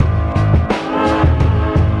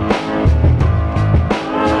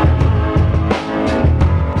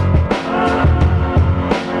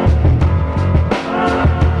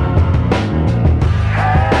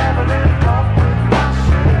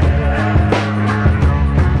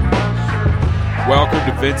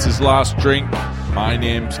Welcome to Vince's Last Drink. My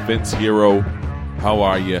name's Vince Hero. How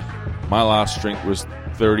are you? My last drink was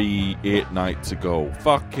 38 nights ago.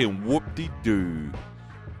 Fucking whoop-de-doo.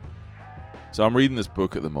 So I'm reading this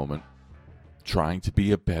book at the moment, trying to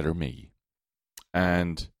be a better me.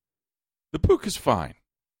 And the book is fine.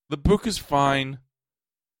 The book is fine,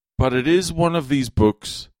 but it is one of these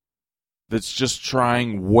books that's just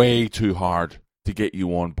trying way too hard to get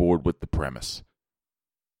you on board with the premise.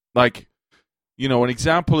 Like, you know, an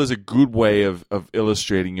example is a good way of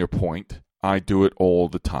illustrating your point. I do it all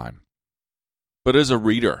the time. But as a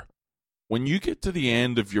reader, when you get to the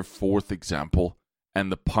end of your fourth example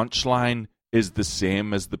and the punchline is the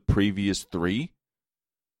same as the previous three,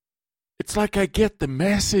 it's like I get the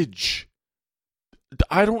message.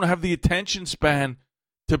 I don't have the attention span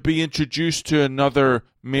to be introduced to another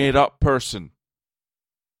made-up person.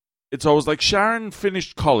 It's always like Sharon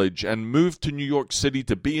finished college and moved to New York City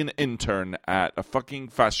to be an intern at a fucking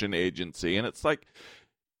fashion agency. And it's like,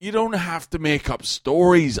 you don't have to make up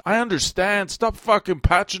stories. I understand. Stop fucking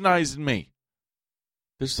patronizing me.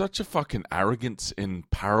 There's such a fucking arrogance in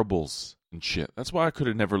parables and shit. That's why I could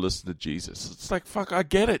have never listened to Jesus. It's like, fuck, I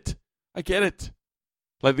get it. I get it.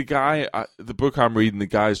 Like the book I'm reading, the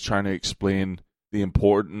guy's trying to explain the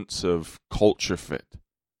importance of culture fit,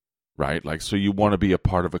 right? Like, so you want to be a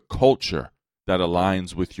part of a culture that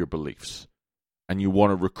aligns with your beliefs. And you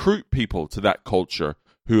want to recruit people to that culture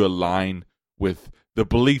who align with the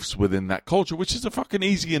beliefs within that culture, which is a fucking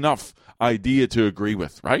easy enough idea to agree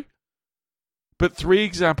with, right? But 3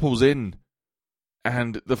 examples in,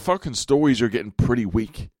 and the fucking stories are getting pretty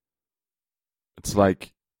weak. It's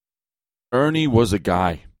like, Ernie was a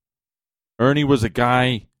guy. Ernie was a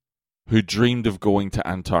guy who dreamed of going to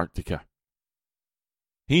Antarctica.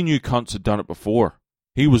 He knew cunts had done it before.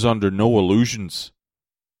 He was under no illusions.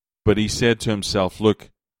 But he said to himself, look,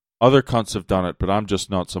 other cunts have done it, but I'm just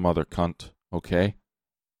not some other cunt, okay?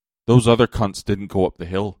 Those other cunts didn't go up the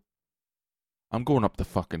hill. I'm going up the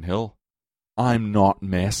fucking hill. I'm not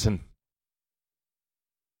messing.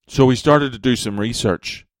 So he started to do some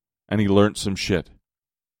research, and he learned some shit.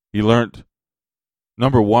 He learned,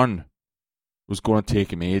 number 1, was going to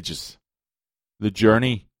take him ages. The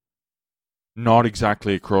journey, not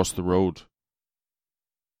exactly across the road.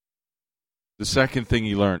 The second thing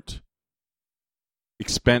he learned,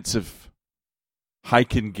 expensive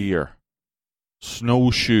hiking gear,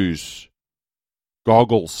 snowshoes,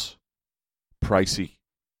 goggles, pricey.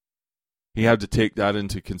 He had to take that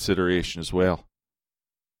into consideration as well.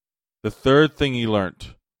 The third thing he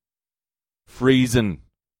learned, freezing,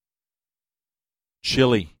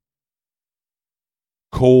 chilly,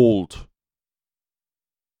 cold,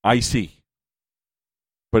 icy.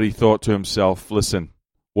 But he thought to himself, listen,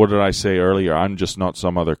 what did I say earlier? I'm just not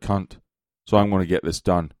some other cunt. So I'm going to get this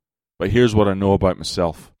done. But here's what I know about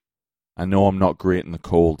myself. I know I'm not great in the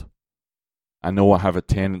cold. I know I have a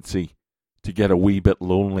tendency to get a wee bit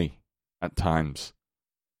lonely at times.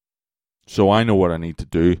 So I know what I need to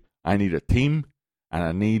do. I need a team and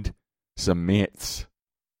I need some mates.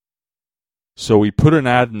 So he put an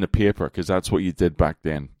ad in the paper because that's what you did back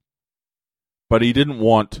then. But he didn't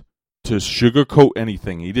want to sugarcoat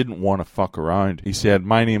anything. He didn't want to fuck around. He said,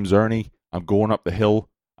 my name's Ernie. I'm going up the hill.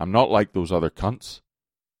 I'm not like those other cunts.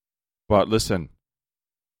 But listen,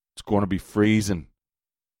 it's going to be freezing.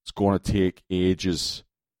 It's going to take ages.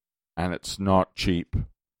 And it's not cheap.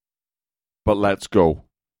 But let's go.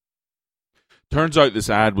 Turns out this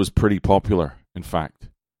ad was pretty popular, in fact.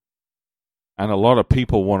 And a lot of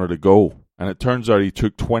people wanted to go. And it turns out he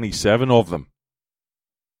took 27 of them.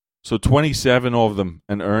 So 27 of them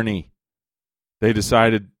and Ernie, they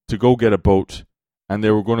decided to go get a boat. And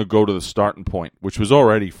they were going to go to the starting point, which was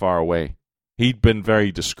already far away. He'd been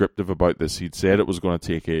very descriptive about this. He'd said it was going to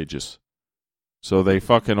take ages. So they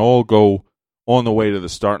fucking all go on the way to the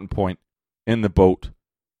starting point in the boat.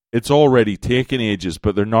 It's already taken ages,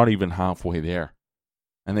 but they're not even halfway there.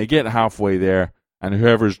 And they get halfway there, and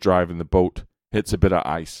whoever's driving the boat hits a bit of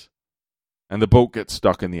ice. And the boat gets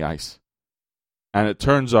stuck in the ice. And it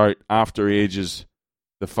turns out, after ages,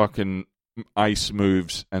 the fucking ice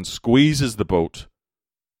moves and squeezes the boat.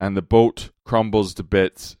 And the boat crumbles to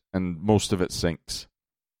bits, and most of it sinks.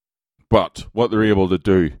 But what they're able to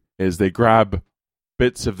do is they grab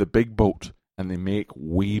bits of the big boat, and they make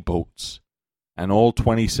wee boats. And all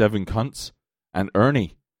 27 cunts and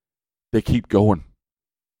Ernie, they keep going.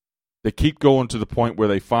 They keep going to the point where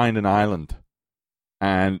they find an island.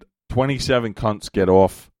 And 27 cunts get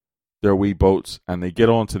off their wee boats and they get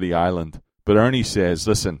onto the island. But Ernie says,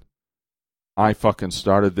 listen, I fucking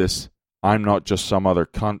started this. I'm not just some other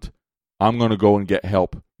cunt. I'm going to go and get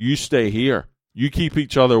help. You stay here. You keep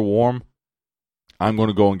each other warm. I'm going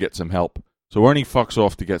to go and get some help. So Ernie fucks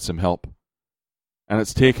off to get some help. And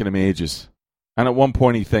it's taken him ages. And at one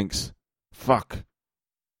point he thinks, fuck,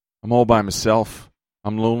 I'm all by myself.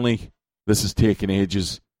 I'm lonely. This is taking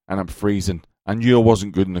ages. And I'm freezing. I knew I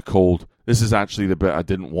wasn't good in the cold. This is actually the bit I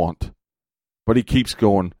didn't want. But he keeps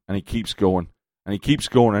going, and he keeps going, and he keeps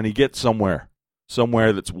going, and he gets somewhere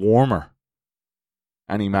that's warmer.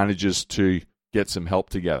 And he manages to get some help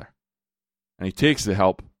together. And he takes the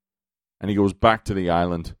help, and he goes back to the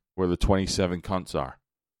island where the 27 cunts are.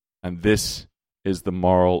 And this is the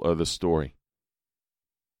moral of the story.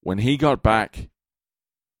 When he got back,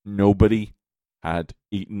 nobody had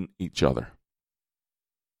eaten each other.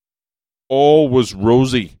 All was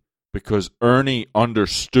rosy because Ernie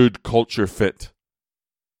understood culture fit.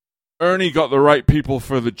 Ernie got the right people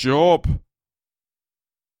for the job.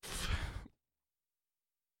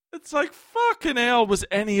 It's like, fucking hell, was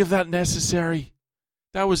any of that necessary?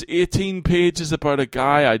 That was 18 pages about a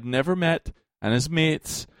guy I'd never met and his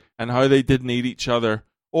mates and how they didn't eat each other.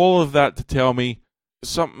 All of that to tell me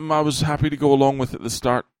something I was happy to go along with at the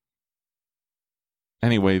start.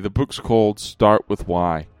 Anyway, the book's called Start With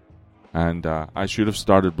Why. And I should have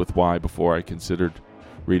started with why before I considered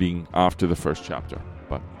reading after the first chapter.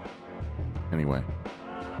 But anyway,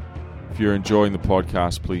 if you're enjoying the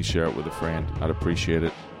podcast, please share it with a friend. I'd appreciate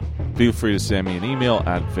it. Feel free to send me an email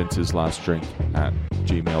at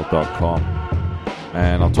vinceslastdrink@gmail.com.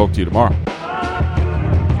 And I'll talk to you tomorrow.